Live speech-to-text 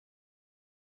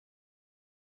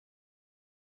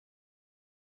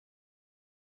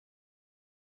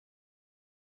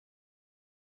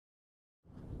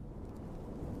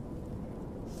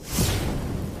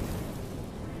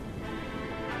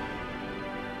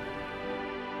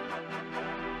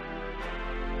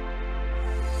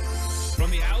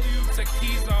From the alley-oops at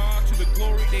Keyshaw to the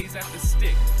glory days at the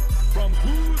stick. From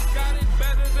who's got it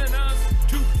better than us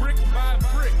to brick by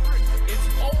brick. It's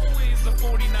always the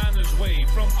 49ers way,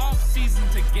 from off-season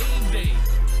to game day.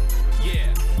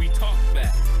 Yeah, we talk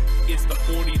back. It's the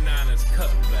 49ers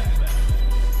cutback.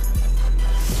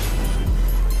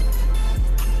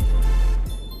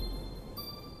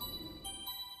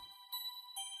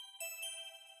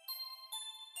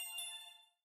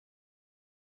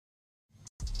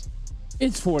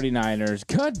 It's 49ers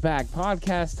Cutback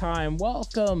podcast time.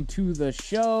 Welcome to the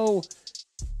show.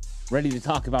 Ready to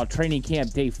talk about training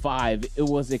camp day 5. It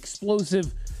was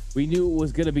explosive. We knew it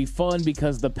was going to be fun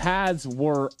because the pads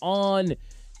were on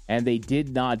and they did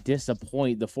not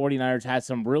disappoint. The 49ers had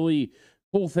some really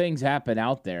cool things happen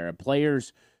out there.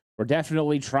 Players were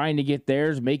definitely trying to get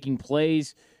theirs, making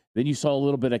plays. Then you saw a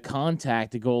little bit of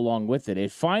contact to go along with it.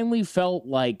 It finally felt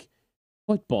like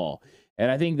football. And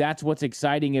I think that's what's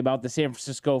exciting about the San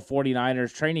Francisco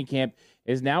 49ers training camp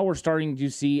is now we're starting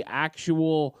to see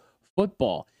actual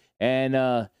football. And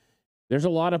there's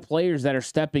a lot of players that are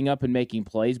stepping up and making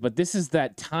plays, but this is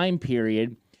that time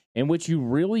period in which you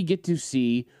really get to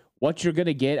see what you're going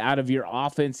to get out of your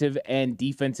offensive and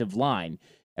defensive line.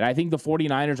 And I think the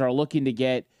 49ers are looking to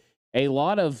get a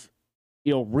lot of,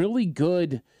 really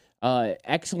good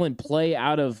excellent play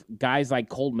out of guys like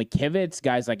Colt Mckivitz,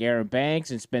 guys like Aaron Banks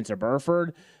and Spencer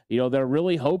Burford. They're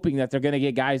really hoping that they're going to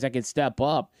get guys that can step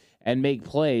up and make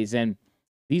plays. And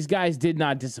these guys did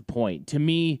not disappoint. To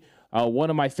me,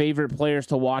 one of my favorite players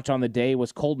to watch on the day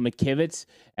was Colt Mckivitz.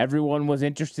 Everyone was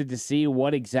interested to see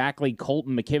what exactly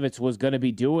Colton Mckivitz was going to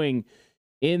be doing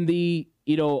in the,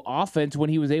 offense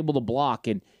when he was able to block.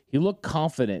 And he looked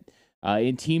confident.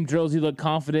 In team drills, he looked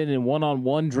confident. In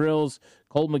one-on-one drills,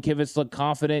 Colt Mckivitz looked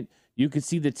confident. You could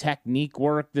see the technique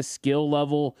work, the skill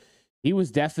level. He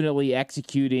was definitely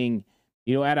executing,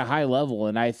 at a high level.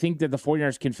 And I think that the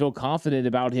 49ers can feel confident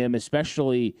about him,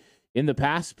 especially in the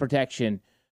pass protection.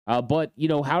 But,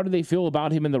 how do they feel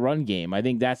about him in the run game? I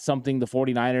think that's something the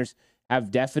 49ers have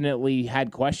definitely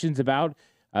had questions about,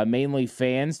 mainly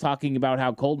fans talking about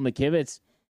how Colt Mckivitz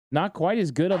not quite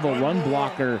as good of a run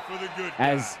blocker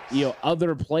as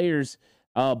other players,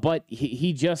 but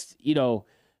he just he's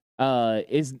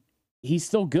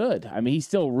still good. I mean, he's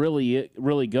still really,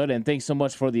 really good. And thanks so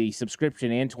much for the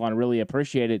subscription, Antoine. Really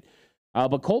appreciate it.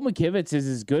 But Colt Mckivitz is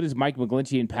as good as Mike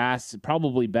McGlinchey in pass,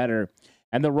 probably better.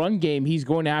 And the run game, he's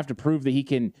going to have to prove that he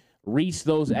can reach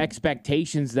those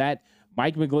expectations that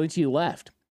Mike McGlinchey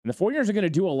left. And the 49ers are going to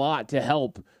do a lot to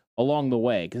help along the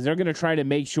way because they're going to try to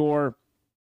make sure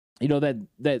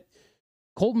that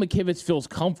Colt Mckivitz feels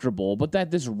comfortable, but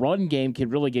that this run game can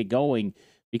really get going,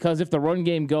 because if the run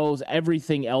game goes,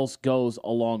 everything else goes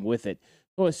along with it.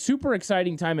 So a super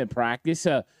exciting time at practice.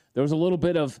 There was a little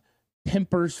bit of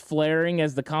tempers flaring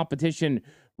as the competition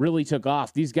really took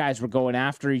off. These guys were going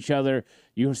after each other.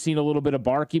 You've seen a little bit of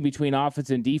barking between offense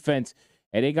and defense,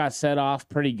 and it got set off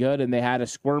pretty good, and they had a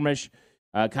skirmish.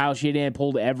 Kyle Shanahan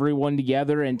pulled everyone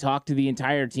together and talked to the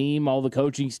entire team, all the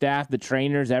coaching staff, the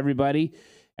trainers, everybody.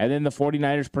 And then the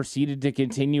 49ers proceeded to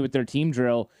continue with their team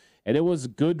drill. And it was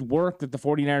good work that the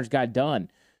 49ers got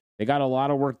done. They got a lot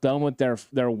of work done with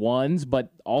their ones,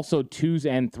 but also twos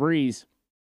and threes.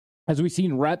 As we've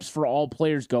seen reps for all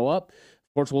players go up.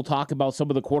 Of course, we'll talk about some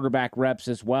of the quarterback reps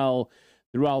as well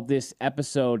throughout this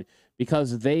episode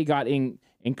because they got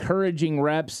encouraging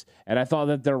reps, and I thought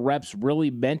that their reps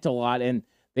really meant a lot, and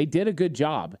they did a good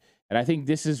job. And I think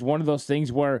this is one of those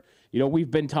things where, we've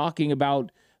been talking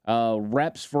about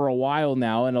reps for a while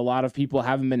now, and a lot of people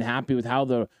haven't been happy with how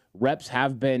the reps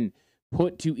have been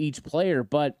put to each player.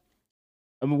 But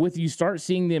with you start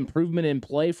seeing the improvement in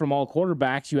play from all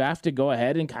quarterbacks, you have to go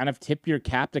ahead and kind of tip your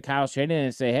cap to Kyle Shanahan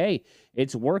and say, hey,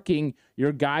 it's working.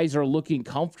 Your guys are looking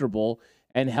comfortable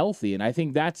and healthy. And I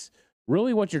think that's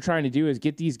really what you're trying to do is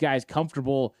get these guys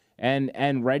comfortable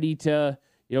and ready to,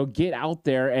 get out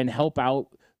there and help out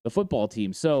the football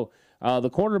team. So the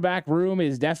quarterback room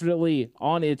is definitely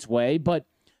on its way, but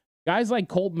guys like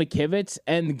Colt Mckivitz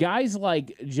and guys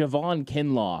like Javon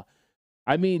Kinlaw.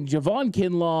 I mean, Javon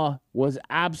Kinlaw was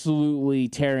absolutely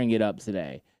tearing it up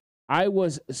today. I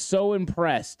was so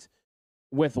impressed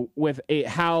with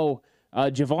how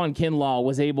Javon Kinlaw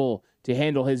was able to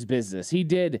handle his business. He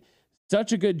did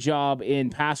such a good job in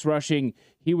pass rushing.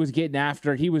 He was getting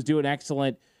after it. He was doing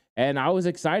excellent, and I was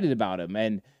excited about him.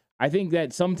 And I think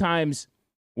that sometimes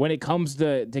when it comes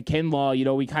to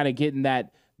Kinlaw, we kind of get in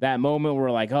that moment where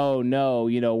we're like, oh, no,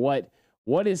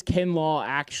 what is Kinlaw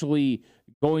actually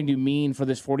going to mean for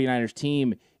this 49ers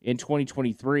team in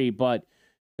 2023? But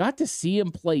got to see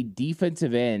him play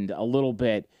defensive end a little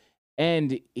bit,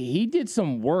 And he did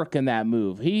some work in that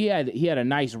move. He had a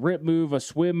nice rip move, a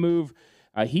swim move.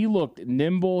 He looked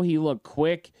nimble. He looked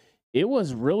quick. It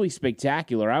was really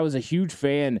spectacular. I was a huge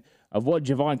fan of what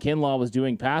Javon Kinlaw was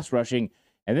doing pass rushing.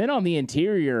 And then on the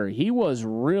interior, he was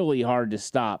really hard to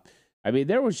stop. I mean,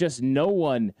 there was just no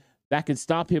one that could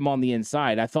stop him on the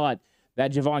inside. I thought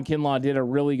that Javon Kinlaw did a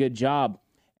really good job.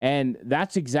 And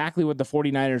that's exactly what the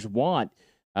 49ers want.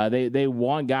 They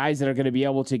want guys that are going to be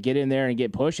able to get in there and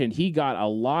get push, and he got a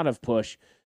lot of push.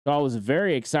 So I was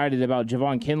very excited about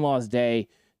Javon Kinlaw's day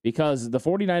because the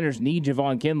 49ers need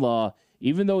Javon Kinlaw.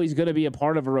 Even though he's going to be a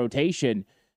part of a rotation,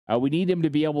 we need him to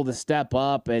be able to step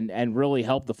up and really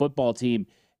help the football team.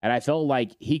 And I felt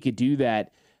like he could do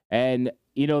that. And,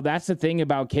 that's the thing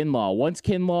about Kinlaw. Once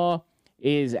Kinlaw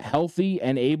is healthy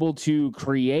and able to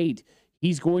create,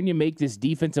 he's going to make this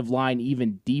defensive line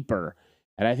even deeper.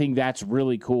 And I think that's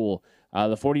really cool.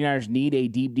 The 49ers need a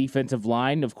deep defensive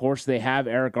line. Of course, they have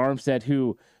Eric Armstead,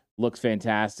 who looks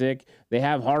fantastic. They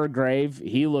have Hargrave.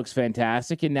 He looks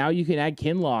fantastic. And now you can add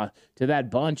Kinlaw to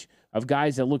that bunch of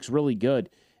guys that looks really good.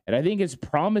 And I think it's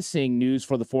promising news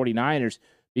for the 49ers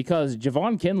because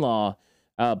Javon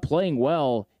Kinlaw playing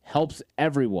well helps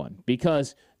everyone.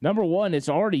 Because, number one, it's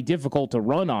already difficult to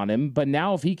run on him. But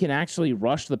now if he can actually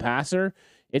rush the passer,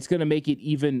 it's going to make it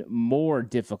even more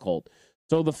difficult.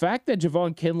 So the fact that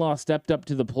Javon Kinlaw stepped up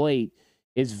to the plate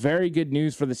is very good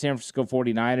news for the San Francisco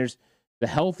 49ers. The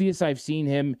healthiest I've seen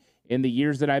him in the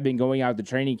years that I've been going out to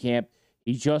training camp.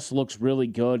 He just looks really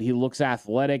good. He looks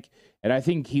athletic, and I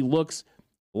think he looks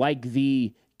like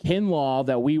the Kinlaw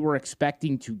that we were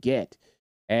expecting to get.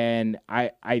 And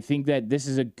I think that this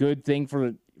is a good thing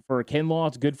for Kinlaw.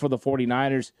 It's good for the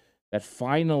 49ers that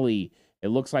finally it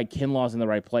looks like Kinlaw's in the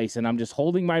right place. And I'm just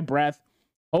holding my breath,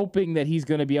 hoping that he's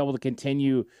going to be able to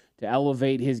continue to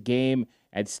elevate his game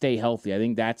and stay healthy. I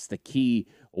think that's the key.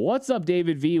 What's up,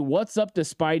 David V? What's up to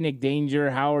Spynick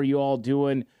Danger? How are you all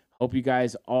doing? Hope you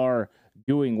guys are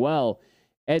doing well.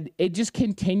 And it just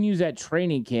continues at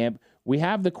training camp. We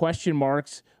have the question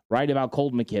marks, right, about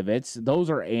Colt Mckivitz. Those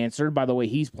are answered by the way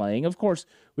he's playing. Of course,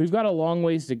 we've got a long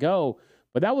ways to go,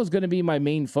 but that was going to be my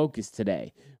main focus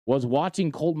today, was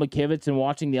watching Colt Mckivitz and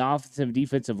watching the offensive and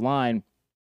defensive line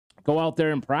go out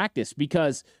there and practice,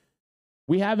 because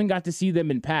we haven't got to see them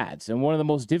in pads. And one of the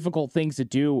most difficult things to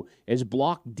do is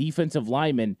block defensive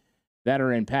linemen that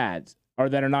are in pads or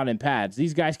that are not in pads.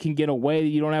 These guys can get away.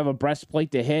 You don't have a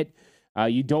breastplate to hit.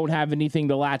 You don't have anything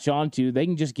to latch onto. They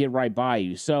can just get right by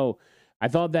you. So I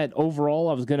thought that overall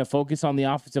I was going to focus on the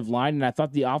offensive line, and I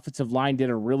thought the offensive line did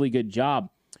a really good job.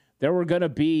 There were going to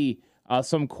be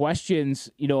some questions,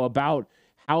 about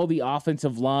how the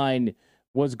offensive line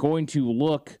was going to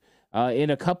look in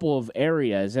a couple of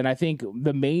areas. And I think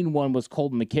the main one was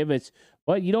Colt Mckivitz.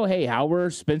 But, hey,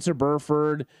 Howard, Spencer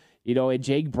Burford, and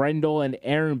Jake Brendel and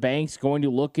Aaron Banks going to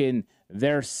look in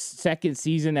their second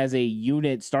season as a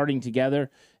unit starting together.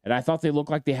 And I thought they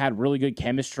looked like they had really good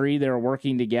chemistry. They were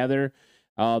working together.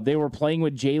 They were playing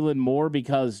with Jalen Moore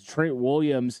because Trent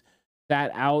Williams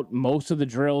sat out most of the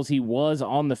drills. He was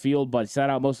on the field, but sat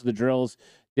out most of the drills,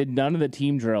 did none of the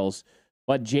team drills.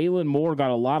 But Jalen Moore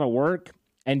got a lot of work.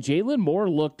 And Jalen Moore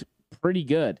looked pretty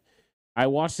good. I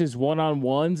watched his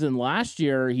one-on-ones, and last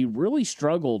year he really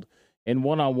struggled in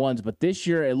one-on-ones. But this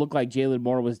year it looked like Jalen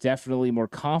Moore was definitely more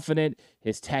confident.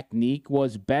 His technique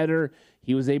was better.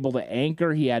 He was able to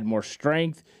anchor. He had more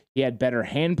strength. He had better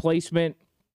hand placement.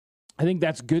 I think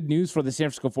that's good news for the San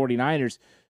Francisco 49ers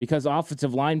because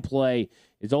offensive line play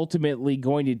is ultimately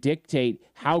going to dictate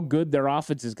how good their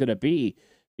offense is going to be.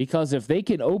 Because if they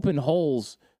can open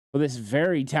holes for this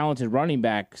very talented running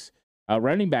back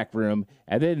room,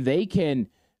 and then they can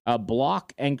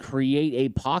block and create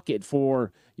a pocket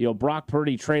for Brock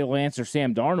Purdy, Trey Lance, or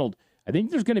Sam Darnold, I think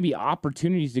there's going to be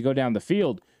opportunities to go down the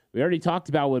field. We already talked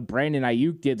about what Brandon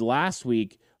Ayuk did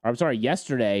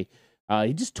yesterday.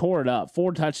 He just tore it up.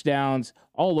 4 touchdowns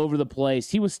all over the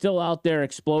place. He was still out there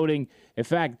exploding. In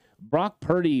fact, Brock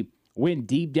Purdy went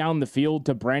deep down the field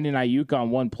to Brandon Ayuk on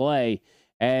one play,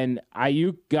 and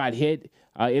Ayuk got hit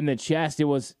in the chest.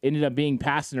 It ended up being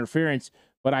pass interference,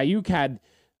 but Ayuk had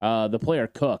the player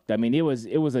cooked. I mean, it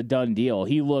was a done deal.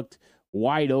 He looked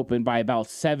wide open by about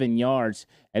 7 yards,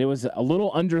 and it was a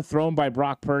little underthrown by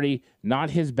Brock Purdy. Not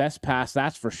his best pass,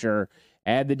 that's for sure.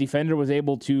 And the defender was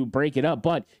able to break it up,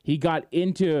 but he got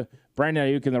into Brandon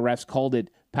Ayuk, and the refs called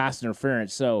it pass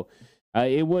interference. So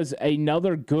it was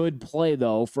another good play,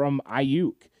 though, from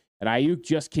Ayuk. And Ayuk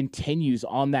just continues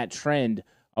on that trend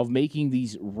of making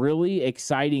these really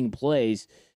exciting plays.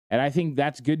 And I think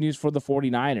that's good news for the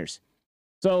 49ers.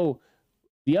 So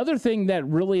The other thing that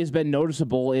really has been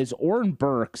noticeable is Oren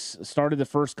Burks started the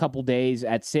first couple days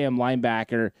at Sam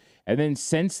linebacker, and then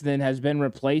since then has been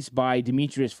replaced by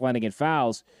Demetrius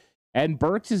Flanagan-Fowles. And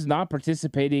Burks is not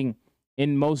participating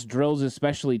in most drills,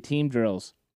 especially team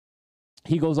drills.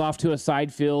 He goes off to a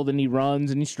side field and he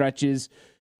runs and he stretches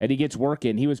and he gets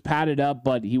working. He was padded up,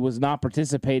 but he was not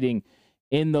participating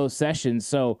in those sessions.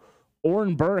 So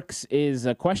Oren Burks is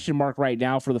a question mark right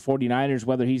now for the 49ers,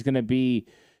 whether he's going to be,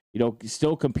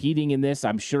 still competing in this.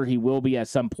 I'm sure he will be at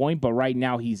some point, but right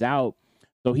now he's out.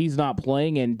 So he's not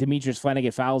playing, and Demetrius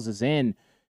Flanagan-Fowles is in.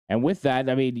 And with that,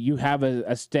 I mean, you have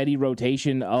a steady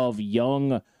rotation of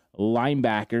young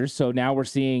linebackers. So now we're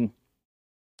seeing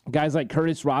guys like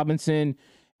Curtis Robinson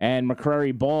and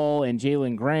McCrary Ball and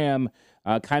Jalen Graham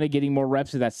kind of getting more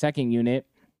reps of that second unit.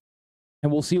 And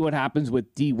we'll see what happens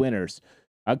with D. Winters.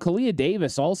 Kalia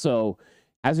Davis also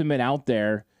hasn't been out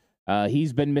there.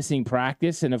 He's been missing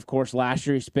practice. And, of course, last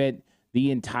year he spent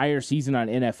the entire season on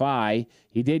NFI.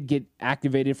 He did get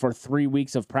activated for 3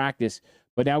 weeks of practice,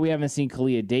 but now we haven't seen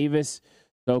Kalia Davis.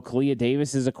 So Kalia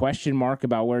Davis is a question mark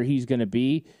about where he's going to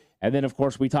be. And then, of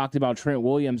course, we talked about Trent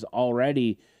Williams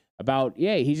already about,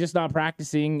 he's just not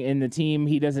practicing in the team.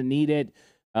 He doesn't need it.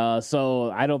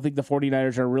 So I don't think the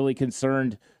 49ers are really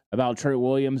concerned about Trent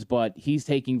Williams, but he's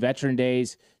taking veteran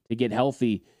days to get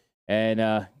healthy. And,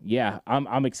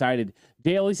 I'm excited.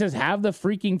 Daly says, have the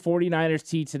freaking 49ers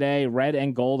tee today. Red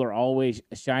and gold are always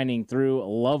shining through.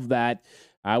 Love that.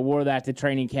 I wore that to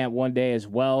training camp one day as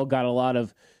well. Got a lot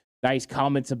of nice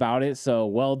comments about it. So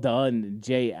well done,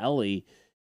 Jay Ellie.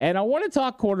 And I want to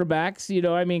talk quarterbacks.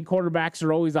 Quarterbacks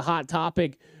are always a hot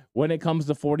topic when it comes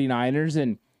to 49ers.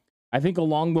 And I think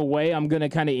along the way, I'm going to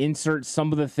kind of insert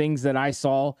some of the things that I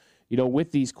saw,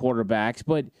 with these quarterbacks.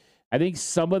 But I think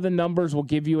some of the numbers will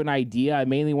give you an idea. I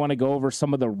mainly want to go over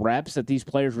some of the reps that these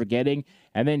players were getting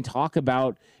and then talk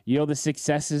about, the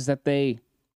successes that they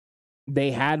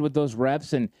had with those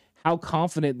reps and how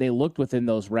confident they looked within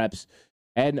those reps.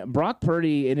 And Brock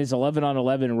Purdy in his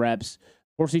 11-on-11 reps,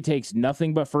 of course, he takes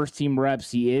nothing but first-team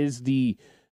reps. He is the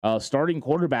starting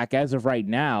quarterback as of right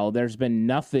now. There's been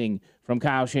nothing from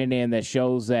Kyle Shanahan that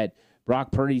shows that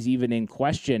Brock Purdy's even in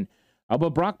question.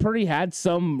 But Brock Purdy had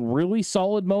some really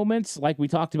solid moments, like we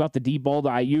talked about the deep ball to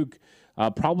Ayuk.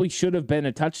 Probably should have been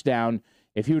a touchdown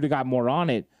if he would have got more on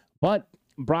it. But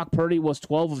Brock Purdy was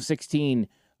 12 of 16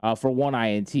 for one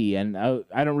INT. And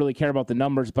I don't really care about the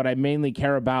numbers, but I mainly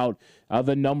care about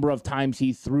the number of times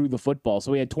he threw the football.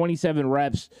 So he had 27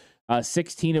 reps,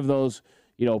 16 of those,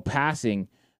 passing.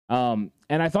 And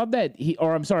I thought that he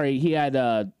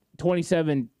had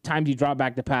 27 times he dropped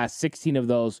back to pass, 16 of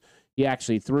those he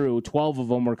actually threw. 12 of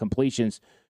them were completions.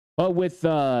 But with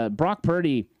Brock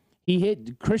Purdy, he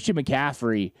hit Christian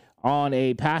McCaffrey on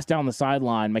a pass down the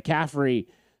sideline. McCaffrey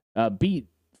beat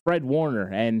Fred Warner,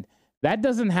 and that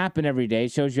doesn't happen every day.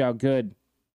 It shows you how good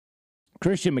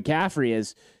Christian McCaffrey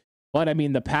is. But,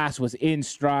 the pass was in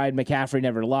stride. McCaffrey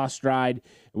never lost stride.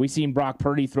 We've seen Brock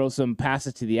Purdy throw some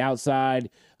passes to the outside,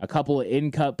 a couple of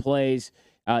in-cut plays.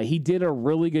 He did a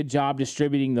really good job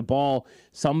distributing the ball.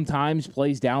 Sometimes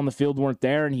plays down the field weren't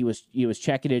there, and he was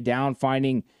checking it down,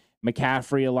 finding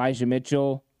McCaffrey, Elijah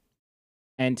Mitchell,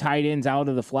 and tight ends out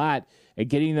of the flat and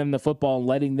getting them the football and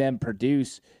letting them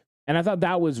produce. And I thought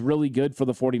that was really good for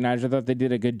the 49ers. I thought they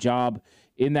did a good job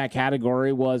in that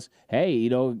category. Was, hey,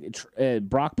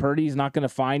 Brock Purdy's not going to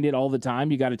find it all the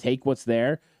time. You got to take what's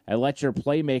there and let your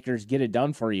playmakers get it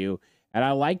done for you. And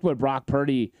I liked what Brock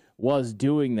Purdy was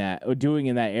doing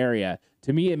in that area.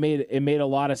 To me, it made a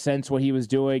lot of sense what he was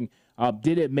doing.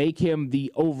 Did it make him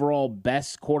the overall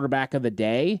best quarterback of the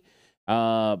day?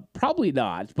 Probably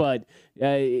not, but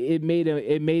it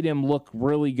made him look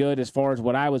really good as far as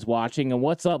what I was watching. And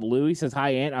what's up, Lou? He says,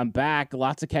 "Hi, Ant. I'm back.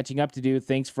 Lots of catching up to do.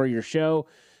 Thanks for your show.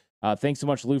 Thanks so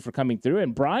much, Lou, for coming through."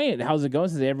 And Brian, how's it going?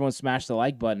 Says everyone smash the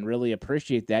like button. Really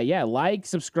appreciate that. Yeah, like,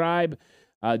 subscribe.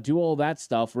 Do all that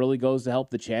stuff really goes to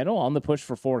help the channel on the push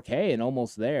for 4K and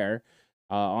almost there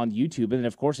on YouTube. And,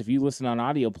 of course, if you listen on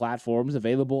audio platforms,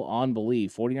 available on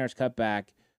Believe. 49ers Cutback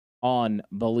on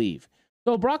Believe.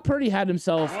 So Brock Purdy had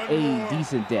himself a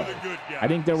decent day. I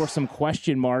think there were some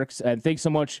question marks. And thanks so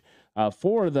much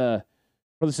for the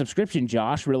subscription,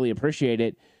 Josh. Really appreciate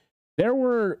it. There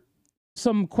were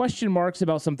some question marks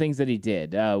about some things that he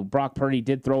did. Brock Purdy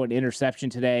did throw an interception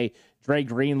today. Dre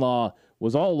Greenlaw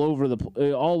was all over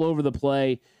the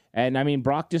play, and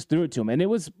Brock just threw it to him, and it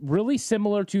was really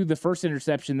similar to the first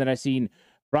interception that I seen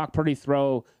Brock Purdy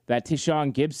throw that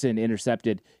Tishawn Gibson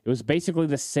intercepted. It was basically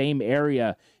the same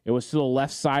area. It was to the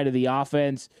left side of the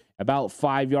offense, about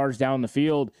 5 yards down the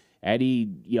field, and he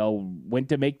went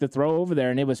to make the throw over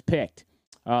there, and it was picked.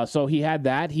 So he had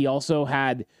that. He also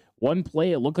had one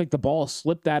play. It looked like the ball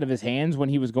slipped out of his hands when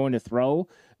he was going to throw.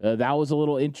 That was a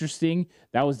little interesting.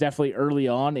 That was definitely early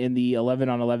on in the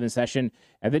 11-on-11 session.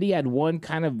 And then he had one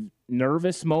kind of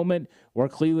nervous moment where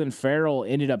Cleveland Farrell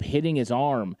ended up hitting his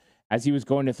arm as he was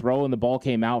going to throw, and the ball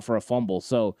came out for a fumble.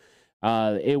 So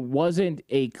it wasn't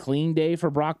a clean day for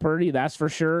Brock Purdy, that's for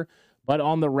sure. But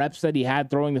on the reps that he had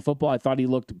throwing the football, I thought he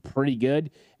looked pretty good.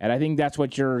 And I think that's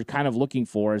what you're kind of looking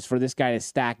for, is for this guy to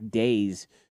stack days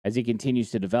as he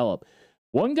continues to develop.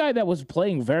 One guy that was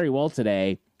playing very well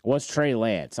today was Trey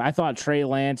Lance. I thought Trey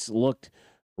Lance looked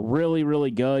really, really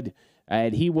good.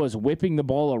 And he was whipping the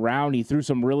ball around. He threw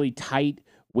some really tight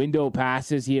window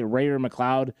passes. He hit Raider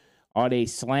McLeod on a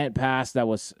slant pass that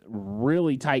was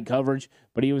really tight coverage,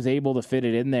 but he was able to fit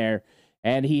it in there.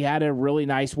 And he had a really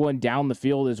nice one down the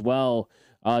field as well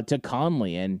to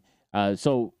Conley. And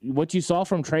so what you saw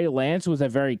from Trey Lance was a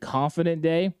very confident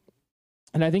day.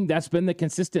 And I think that's been the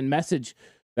consistent message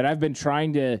that I've been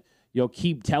trying to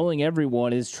keep telling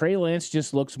everyone, is Trey Lance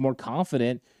just looks more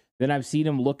confident than I've seen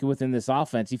him look within this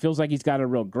offense. He feels like he's got a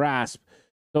real grasp.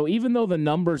 So even though the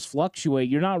numbers fluctuate,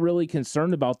 you're not really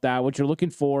concerned about that. What you're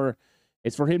looking for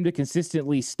is for him to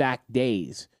consistently stack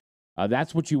days.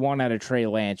 That's what you want out of Trey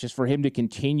Lance, just for him to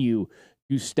continue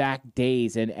to stack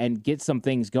days and get some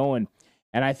things going.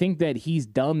 And I think that he's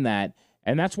done that.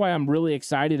 And that's why I'm really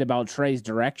excited about Trey's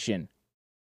direction.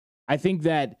 I think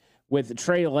that with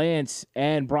Trey Lance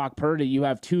and Brock Purdy, you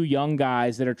have two young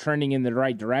guys that are trending in the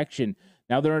right direction.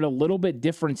 Now, they're at a little bit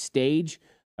different stage.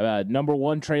 Number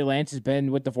one, Trey Lance has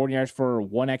been with the 49ers for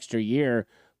one extra year,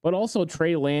 but also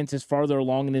Trey Lance is farther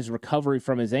along in his recovery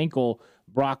from his ankle,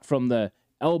 Brock from the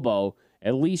elbow.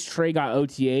 At least Trey got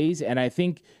OTAs, and I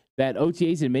think that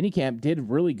OTAs and minicamp did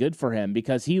really good for him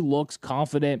because he looks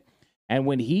confident, and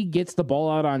when he gets the ball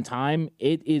out on time,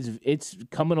 it's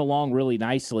coming along really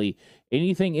nicely.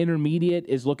 Anything intermediate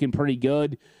is looking pretty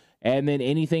good, and then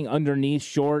anything underneath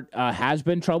short has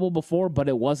been trouble before, but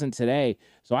it wasn't today.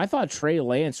 So I thought Trey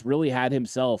Lance really had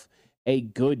himself a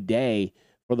good day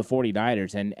for the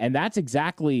 49ers, and that's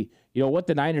exactly what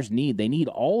the Niners need. They need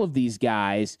all of these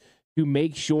guys to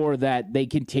make sure that they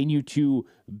continue to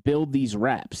build these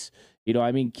reps.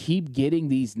 Keep getting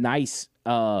these nice,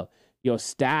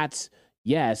 stats,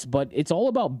 yes, but it's all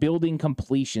about building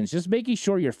completions, just making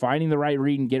sure you're finding the right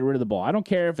read and get rid of the ball. I don't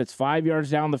care if it's 5 yards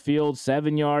down the field,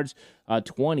 7 yards,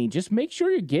 20. Just make sure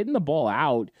you're getting the ball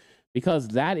out, because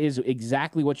that is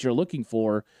exactly what you're looking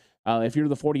for if you're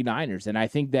the 49ers. And I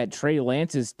think that Trey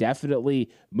Lance is definitely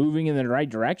moving in the right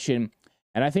direction.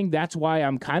 And I think that's why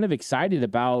I'm kind of excited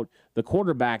about the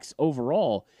quarterbacks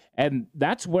overall. And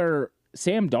that's where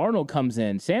Sam Darnold comes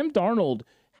in. Sam Darnold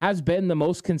has been the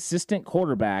most consistent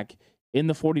quarterback in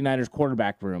the 49ers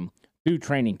quarterback room through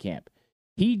training camp.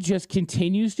 He just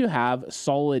continues to have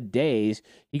solid days.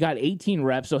 He got 18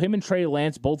 reps. So him and Trey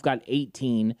Lance both got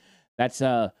 18. That's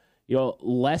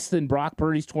less than Brock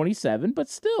Purdy's 27, but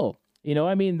still.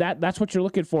 That's what you're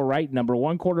looking for, right? Number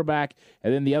one quarterback,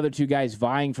 and then the other two guys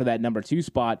vying for that number two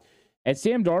spot. And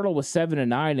Sam Darnold was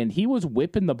 7-9, and he was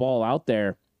whipping the ball out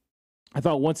there. I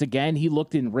thought once again he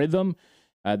looked in rhythm.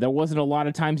 There wasn't a lot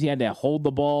of times he had to hold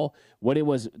the ball. When it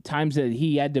was times that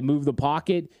he had to move the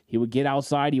pocket, he would get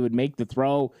outside, he would make the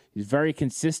throw. He's very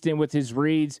consistent with his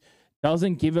reads.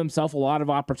 Doesn't give himself a lot of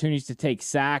opportunities to take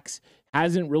sacks.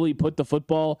 Hasn't really put the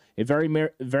football in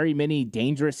very many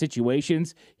dangerous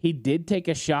situations. He did take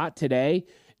a shot today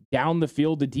down the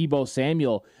field to Deebo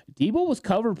Samuel. Deebo was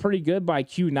covered pretty good by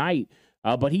Q Knight,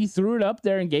 but he threw it up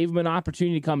there and gave him an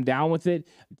opportunity to come down with it.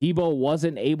 Deebo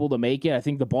wasn't able to make it. I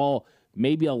think the ball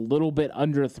maybe a little bit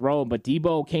underthrown, but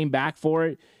Deebo came back for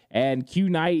it, and Q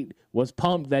Knight was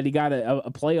pumped that he got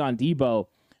a play on Deebo.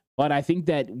 But I think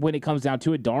that when it comes down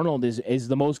to it, Darnold is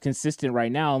the most consistent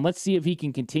right now. And let's see if he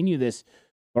can continue this.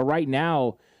 But right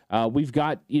now, we've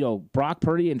got, Brock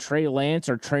Purdy and Trey Lance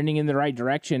are trending in the right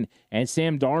direction. And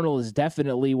Sam Darnold is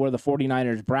definitely where the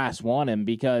 49ers brass want him,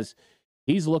 because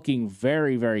he's looking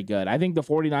very, very good. I think the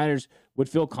 49ers would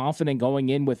feel confident going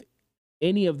in with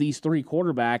any of these three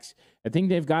quarterbacks. I think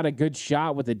they've got a good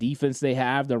shot with the defense they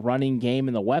have, the running game,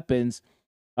 and the weapons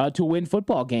to win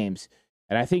football games.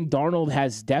 And I think Darnold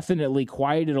has definitely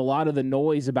quieted a lot of the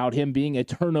noise about him being a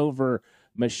turnover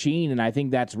machine, and I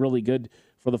think that's really good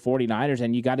for the 49ers,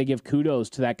 and you got to give kudos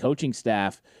to that coaching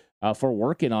staff for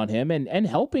working on him and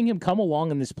helping him come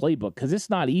along in this playbook, because it's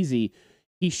not easy.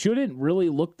 He shouldn't really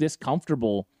look this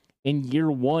comfortable in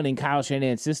year one in Kyle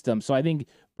Shanahan's system. So I think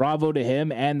bravo to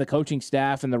him and the coaching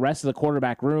staff and the rest of the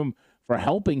quarterback room for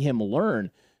helping him learn,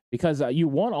 because you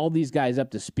want all these guys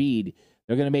up to speed.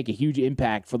 They're going to make a huge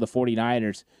impact for the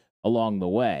 49ers. along the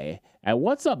way. And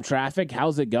what's up, traffic?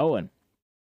 How's it going?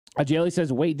 Jaley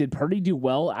says, wait, did Purdy do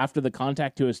well after the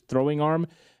contact to his throwing arm?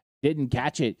 Didn't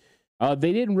catch it.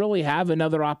 They didn't really have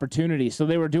another opportunity. So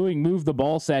they were doing move the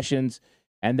ball sessions,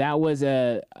 and that was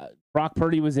Brock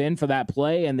Purdy was in for that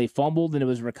play, and they fumbled, and it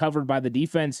was recovered by the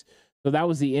defense. So that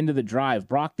was the end of the drive.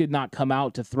 Brock did not come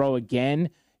out to throw again,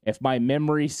 if my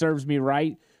memory serves me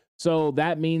right. So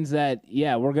that means that,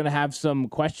 yeah, we're going to have some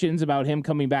questions about him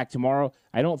coming back tomorrow.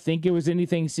 I don't think it was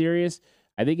anything serious.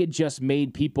 I think it just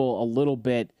made people a little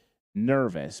bit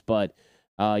nervous. But,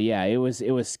 yeah, it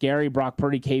was scary. Brock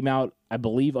Purdy came out, I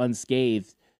believe,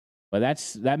 unscathed. But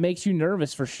that makes you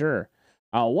nervous for sure.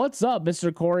 What's up,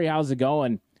 Mr. Corey? How's it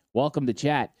going? Welcome to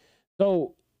chat.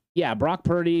 So, yeah, Brock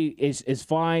Purdy is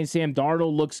fine. Sam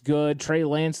Darnold looks good. Trey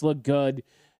Lance looked good.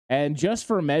 And just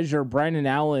for measure, Brandon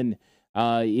Allen,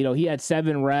 he had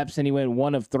 7 reps and he went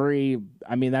 1 of 3.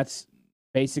 I mean, that's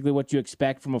basically what you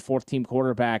expect from a 4th-team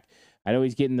quarterback. I know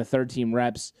he's getting the 13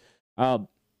 reps.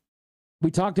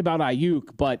 We talked about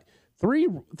Ayuk, but three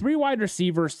wide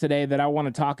receivers today that I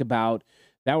want to talk about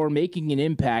that were making an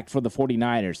impact for the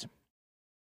 49ers.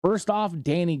 First off,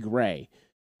 Danny Gray.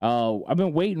 I've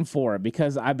been waiting for it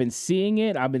because I've been seeing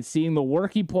it. I've been seeing the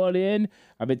work he put in.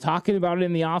 I've been talking about it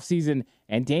in the offseason,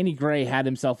 and Danny Gray had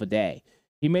himself a day.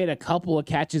 He made a couple of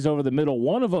catches over the middle.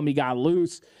 One of them, he got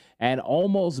loose and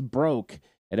almost broke.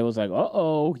 And it was like,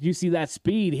 uh-oh, you see that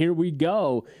speed? Here we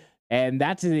go. And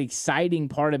that's an exciting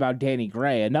part about Danny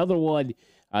Gray. Another one,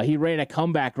 he ran a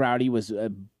comeback route. He was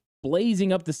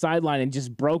blazing up the sideline and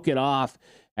just broke it off.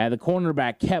 And the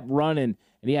cornerback kept running,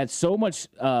 and he had so much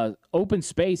open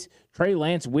space. Trey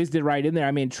Lance whizzed it right in there.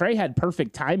 I mean, Trey had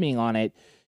perfect timing on it.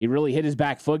 He really hit his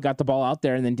back foot, got the ball out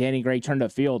there, and then Danny Gray turned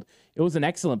upfield. It was an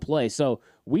excellent play. So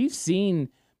we've seen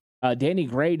Danny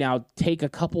Gray now take a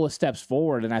couple of steps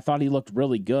forward, and I thought he looked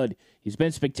really good. He's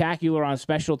been spectacular on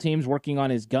special teams, working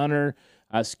on his gunner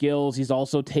skills. He's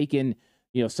also taken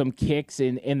some kicks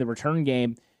in the return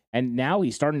game, and now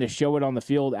he's starting to show it on the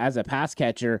field as a pass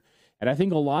catcher. And I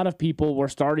think a lot of people were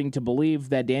starting to believe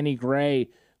that Danny Gray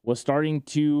was starting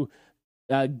to,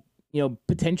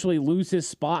 potentially lose his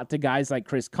spot to guys like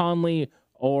Chris Conley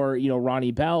or,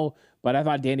 Ronnie Bell. But I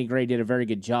thought Danny Gray did a very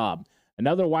good job.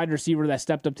 Another wide receiver that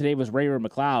stepped up today was Ray-Ray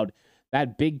McCloud.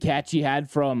 That big catch he had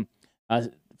from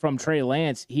Trey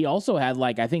Lance. He also had,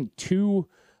 I think 2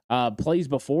 plays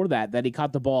before that he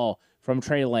caught the ball from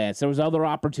Trey Lance. There was other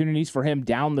opportunities for him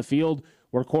down the field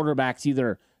where quarterbacks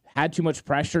either had too much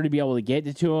pressure to be able to get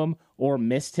it to him or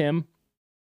missed him,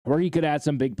 where he could add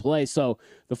some big plays. So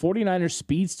the 49ers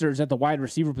speedsters at the wide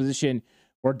receiver position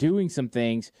were doing some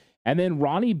things. And then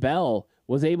Ronnie Bell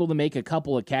was able to make a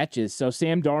couple of catches. So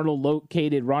Sam Darnold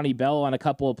located Ronnie Bell on a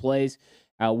couple of plays.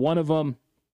 One of them,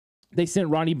 they sent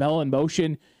Ronnie Bell in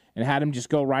motion and had him just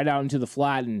go right out into the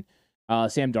flat. And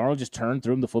Sam Darnold just turned,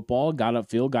 threw him the football, got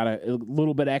upfield, got a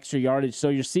little bit extra yardage. So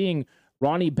you're seeing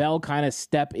Ronnie Bell kind of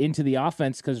step into the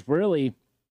offense because really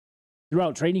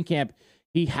throughout training camp,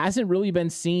 he hasn't really been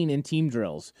seen in team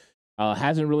drills.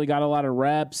 Hasn't really got a lot of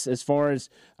reps as far as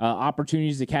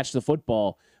opportunities to catch the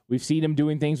football. We've seen him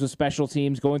doing things with special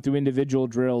teams, going through individual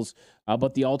drills,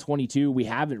 but the all-22 we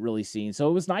haven't really seen. So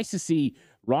it was nice to see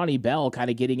Ronnie Bell kind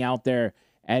of getting out there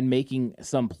and making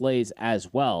some plays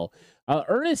as well.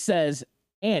 Ernest says,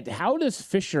 Ant, how does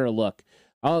Fisher look?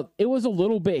 It was a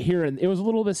little bit here, and it was a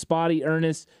little bit spotty,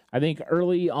 Ernest. I think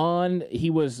early on he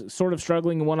was sort of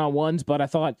struggling in one-on-ones, but I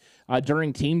thought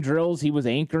during team drills he was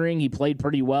anchoring. He played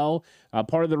pretty well.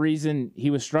 Part of the reason he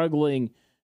was struggling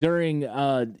during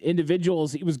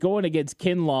individuals, he was going against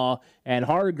Kinlaw and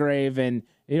Hargrave, and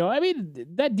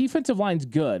that defensive line's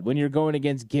good when you're going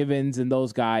against Givens and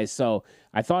those guys. So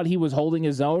I thought he was holding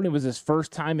his own. It was his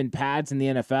first time in pads in the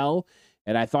NFL,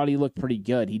 and I thought he looked pretty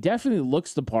good. He definitely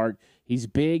looks the part. He's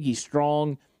big, he's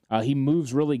strong, he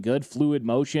moves really good, fluid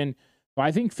motion. So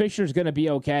I think Fisher's going to be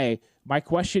okay. My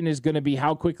question is going to be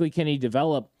how quickly can he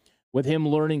develop with him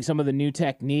learning some of the new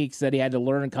techniques that he had to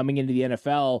learn coming into the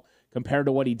NFL compared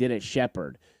to what he did at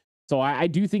Shepherd. So I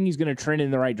do think he's going to trend in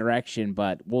the right direction,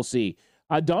 but we'll see.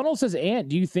 Donald says,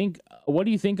 Ant, what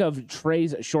do you think of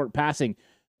Trey's short passing?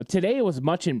 Today it was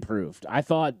much improved. I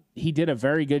thought he did a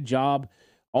very good job.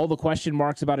 All the question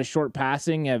marks about his short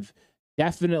passing have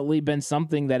definitely been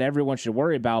something that everyone should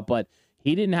worry about, but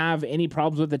he didn't have any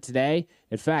problems with it today.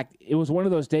 In fact, it was one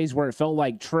of those days where it felt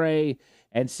like Trey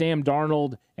and Sam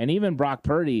Darnold and even Brock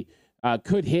Purdy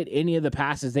could hit any of the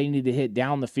passes they needed to hit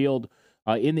down the field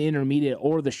in the intermediate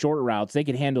or the short routes. They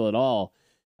could handle it all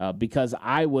because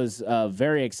I was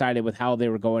very excited with how they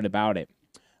were going about it.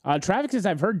 Traffic says,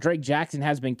 I've heard Drake Jackson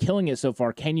has been killing it so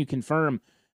far. Can you confirm?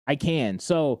 I can.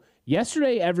 So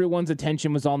Yesterday, everyone's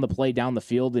attention was on the play down the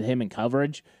field and him in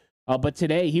coverage. But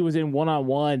today, he was in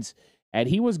one-on-ones, and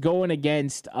he was going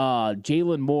against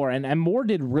Jalen Moore. And Moore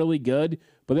did really good,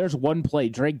 but there's one play.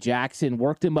 Drake Jackson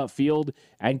worked him upfield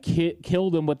and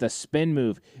killed him with a spin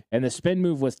move. And the spin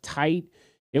move was tight.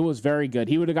 It was very good.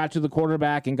 He would have got to the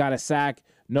quarterback and got a sack,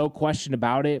 no question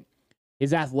about it.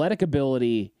 His athletic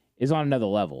ability is on another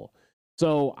level.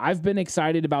 So I've been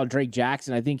excited about Drake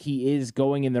Jackson. I think he is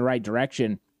going in the right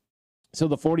direction. So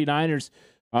the 49ers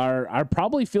are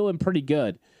probably feeling pretty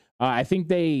good. I think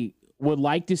they would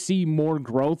like to see more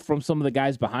growth from some of the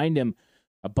guys behind him,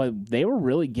 but they were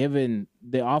really giving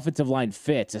the offensive line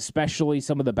fits, especially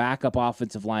some of the backup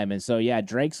offensive linemen. So, yeah,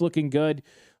 Drake's looking good.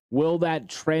 Will that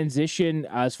transition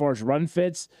as far as run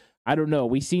fits? I don't know.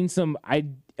 We've seen some – I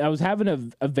was having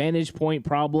a vantage point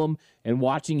problem and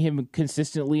watching him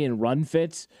consistently in run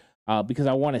fits because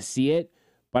I want to see it,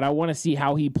 but I want to see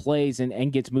how he plays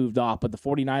and gets moved off. But the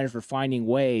 49ers were finding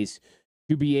ways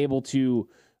to be able to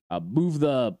move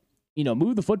the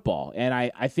football. And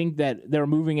I think that they're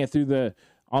moving it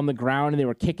on the ground, and they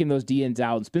were kicking those DNs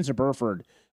out. And Spencer Burford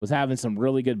was having some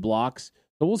really good blocks.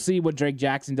 So we'll see what Drake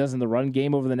Jackson does in the run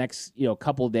game over the next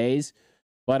couple of days.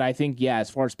 But I think, yeah, as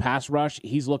far as pass rush,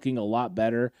 he's looking a lot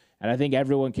better. And I think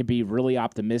everyone can be really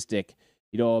optimistic,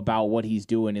 about what he's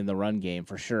doing in the run game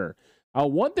for sure.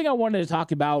 One thing I wanted to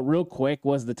talk about real quick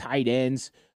was the tight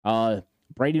ends,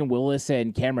 Braden Willis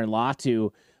and Cameron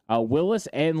Latu. Willis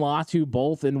and Latu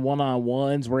both in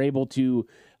one-on-ones were able to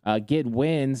get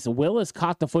wins. Willis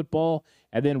caught the football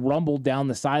and then rumbled down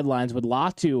the sidelines with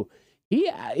Latu.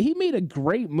 He made a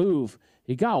great move.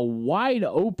 He got wide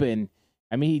open.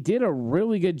 I mean, he did a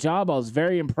really good job. I was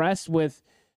very impressed with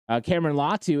Cameron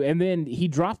Latu, and then he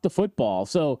dropped the football.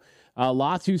 So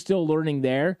Latu's still learning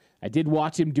there. I did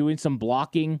watch him doing some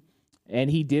blocking, and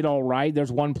he did all right.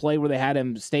 There's one play where they had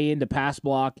him stay into pass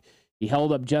block. He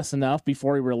held up just enough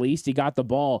before he released. He got the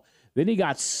ball. Then he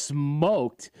got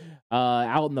smoked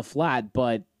out in the flat.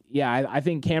 But, yeah, I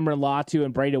think Cameron Latu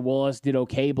and Braden Willis did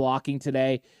okay blocking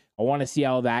today. I want to see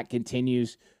how that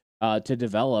continues to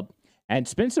develop. And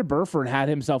Spencer Burford had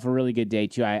himself a really good day,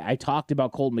 too. I talked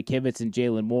about Colt Mckivitz and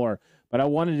Jalen Moore, but I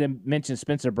wanted to mention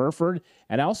Spencer Burford,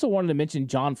 and I also wanted to mention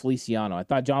John Feliciano. I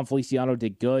thought John Feliciano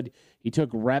did good. He took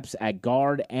reps at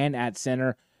guard and at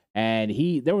center, and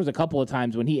there was a couple of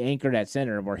times when he anchored at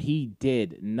center where he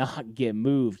did not get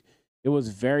moved. It was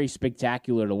very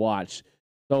spectacular to watch.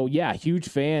 So, yeah, huge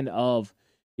fan of,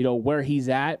 where he's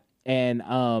at, and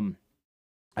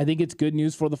I think it's good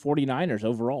news for the 49ers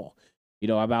overall.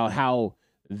 About how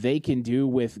they can do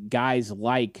with guys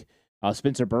like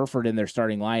Spencer Burford in their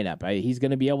starting lineup. He's going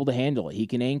to be able to handle it. He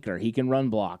can anchor. He can run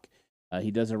block.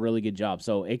 He does a really good job.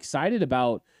 So excited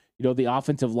about, the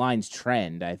offensive line's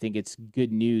trend. I think it's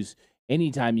good news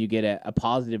anytime you get a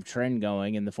positive trend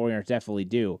going, and the 49ers definitely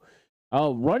do.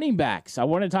 Running backs. I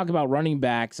want to talk about running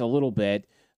backs a little bit.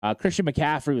 Christian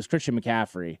McCaffrey was Christian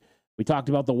McCaffrey. We talked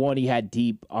about the one he had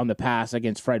deep on the pass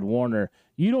against Fred Warner.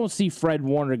 You don't see Fred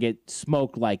Warner get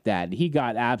smoked like that. He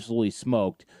got absolutely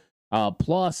smoked.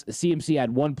 Plus, CMC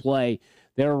had one play.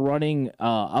 They were running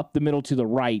up the middle to the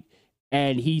right,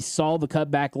 and he saw the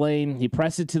cutback lane. He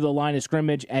pressed it to the line of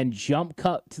scrimmage and jump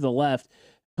cut to the left,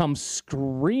 comes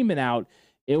screaming out.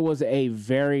 It was a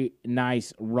very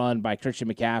nice run by Christian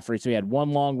McCaffrey. So he had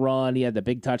one long run. He had the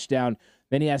big touchdown.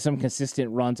 Then he had some consistent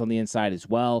runs on the inside as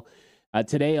well.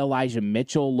 Today, Elijah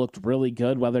Mitchell looked really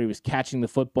good, whether he was catching the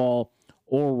football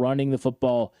or running the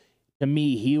football. To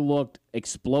me, he looked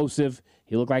explosive.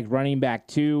 He looked like running back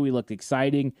 2. He looked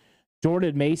exciting.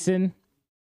 Jordan Mason,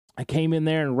 I came in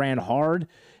there and ran hard,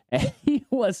 and he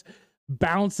was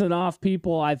bouncing off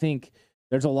people. I think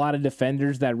there's a lot of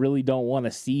defenders that really don't want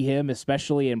to see him,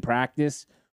 especially in practice,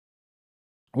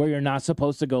 where you're not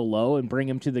supposed to go low and bring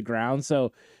him to the ground.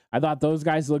 So I thought those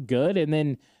guys looked good. And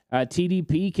then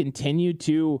TDP continued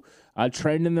to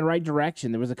trend in the right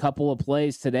direction. There was a couple of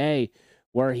plays today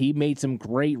where he made some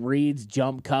great reads,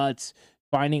 jump cuts,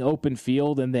 finding open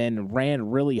field, and then ran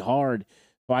really hard.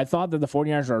 So I thought that the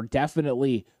 49ers are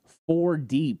definitely 4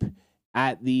 deep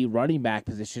at the running back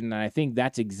position, and I think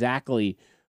that's exactly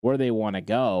where they want to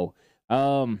go.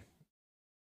 Ernest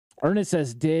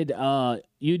says, did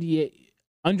UDA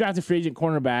undrafted free agent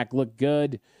cornerback look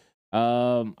good?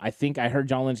 I think I heard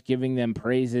John Lynch giving them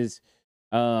praises.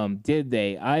 Did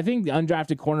they? I think the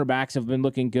undrafted cornerbacks have been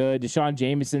looking good. Deshaun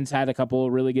Jameson's had a couple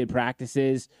of really good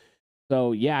practices.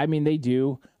 So, yeah, I mean, they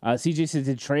do. CJ says,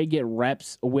 did Trey get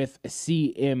reps with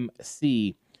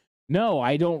CMC? No,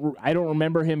 I don't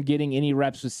remember him getting any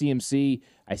reps with CMC.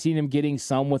 I seen him getting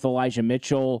some with Elijah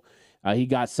Mitchell. He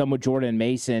got some with Jordan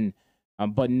Mason.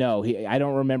 But no, I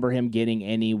don't remember him getting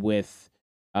any with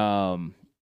Christian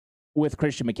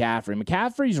McCaffrey.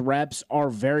 McCaffrey's reps are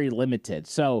very limited.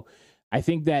 So I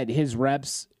think that his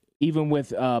reps, even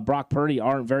with Brock Purdy,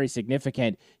 aren't very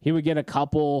significant. He would get a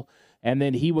couple, and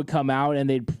then he would come out and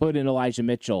they'd put in Elijah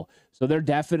Mitchell. So they're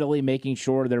definitely making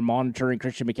sure they're monitoring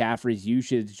Christian McCaffrey's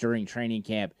usage during training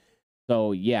camp.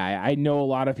 So, yeah, I know a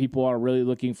lot of people are really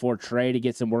looking for Trey to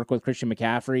get some work with Christian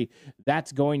McCaffrey.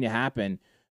 That's going to happen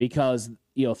because,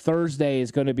 Thursday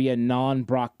is going to be a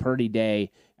non-Brock Purdy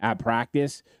day at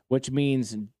practice, which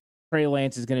means Trey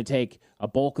Lance is going to take a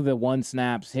bulk of the one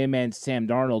snaps, him and Sam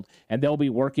Darnold, and they'll be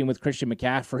working with Christian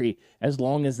McCaffrey as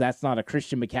long as that's not a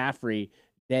Christian McCaffrey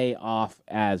day off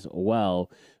as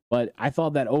well. But I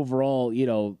thought that overall,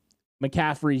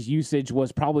 McCaffrey's usage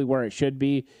was probably where it should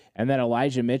be, and then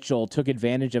Elijah Mitchell took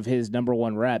advantage of his number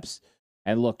one reps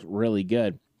and looked really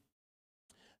good.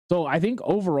 So I think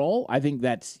overall,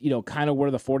 that's, kind of where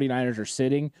the 49ers are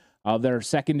sitting. Their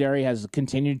secondary has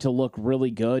continued to look really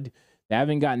good. They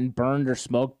haven't gotten burned or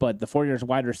smoked, but the 49ers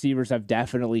wide receivers have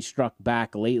definitely struck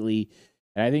back lately,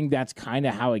 and I think that's kind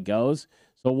of how it goes.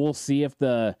 So we'll see if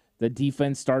the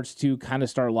defense starts to kind of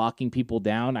start locking people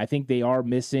down. I think they are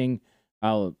missing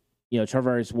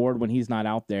Charvarius Ward when he's not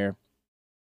out there.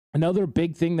 Another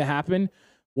big thing that happened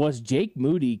was Jake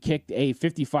Moody kicked a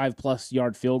 55-plus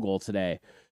yard field goal today.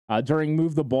 During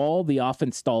Move the Ball, the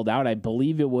offense stalled out. I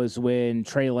believe it was when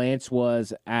Trey Lance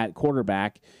was at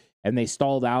quarterback, and they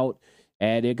stalled out,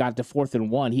 and it got to 4th and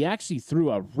 1. He actually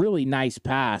threw a really nice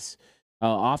pass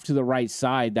off to the right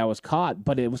side that was caught,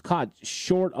 but it was caught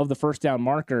short of the first down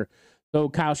marker. So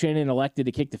Kyle Shanahan elected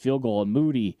to kick the field goal, and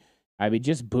Moody,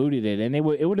 just booted it, and it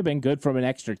would have been good from an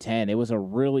extra 10. It was a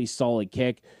really solid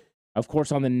kick. Of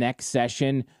course, on the next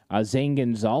session, Zane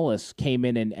Gonzalez came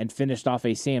in and finished off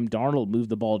a Sam Darnold move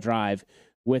the ball drive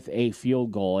with a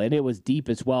field goal, and it was deep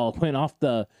as well. It went off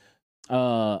the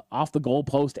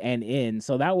goalpost and in.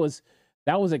 So that was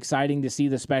exciting to see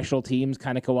the special teams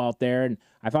kind of go out there, and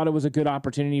I thought it was a good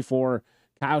opportunity for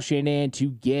Kyle Shanahan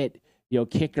to get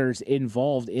kickers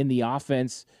involved in the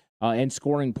offense and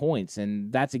scoring points,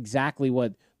 and that's exactly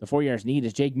what the 49ers need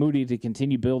is Jake Moody to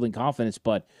continue building confidence.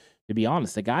 But to be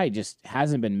honest, the guy just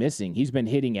hasn't been missing. He's been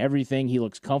hitting everything. He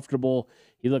looks comfortable.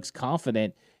 He looks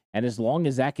confident. And as long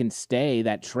as that can stay,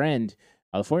 that trend,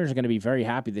 the 49ers are going to be very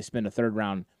happy they spent a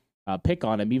third-round pick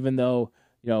on him, even though,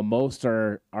 most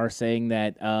are saying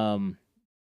that,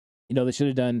 they should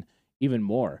have done even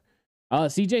more.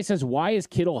 CJ says, why is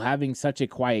Kittle having such a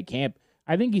quiet camp?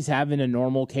 I think he's having a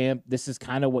normal camp. This is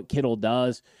kind of what Kittle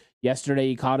does. Yesterday,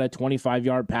 he caught a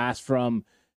 25-yard pass from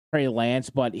Trey Lance,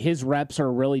 but his reps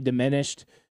are really diminished.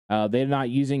 They're not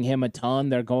using him a ton.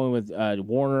 They're going with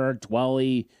Warner,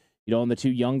 Dwelly, and the two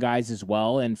young guys as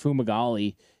well, and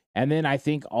Fumagalli. And then I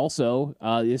think also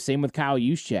the same with Kyle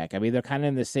Juszczyk. They're kind of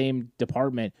in the same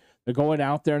department. They're going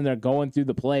out there and they're going through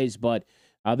the plays, but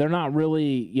they're not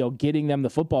really, getting them the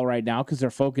football right now because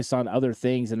they're focused on other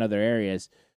things in other areas.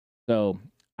 So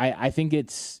I think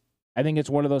it's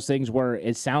one of those things where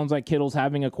it sounds like Kittle's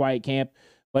having a quiet camp,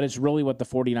 but it's really what the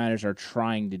 49ers are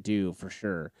trying to do for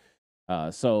sure.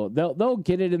 So they'll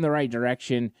get it in the right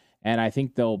direction, and I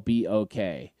think they'll be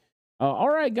okay. All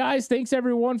right, guys, thanks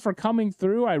everyone for coming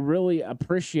through. I really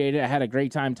appreciate it. I had a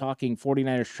great time talking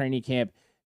 49ers training camp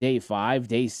day 5,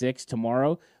 day 6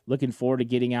 tomorrow. Looking forward to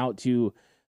getting out to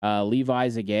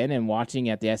Levi's again and watching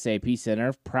at the SAP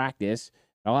Center practice.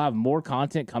 I'll have more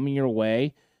content coming your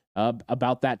way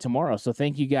about that tomorrow. So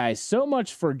thank you guys so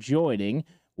much for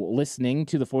listening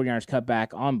to the 49ers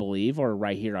Cutback on Believe or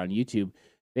right here on YouTube.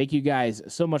 Thank you guys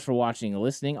so much for watching and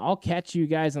listening. I'll catch you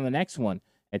guys on the next one.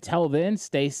 Until then,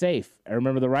 stay safe. And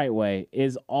remember, the right way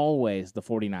is always the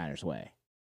 49ers way.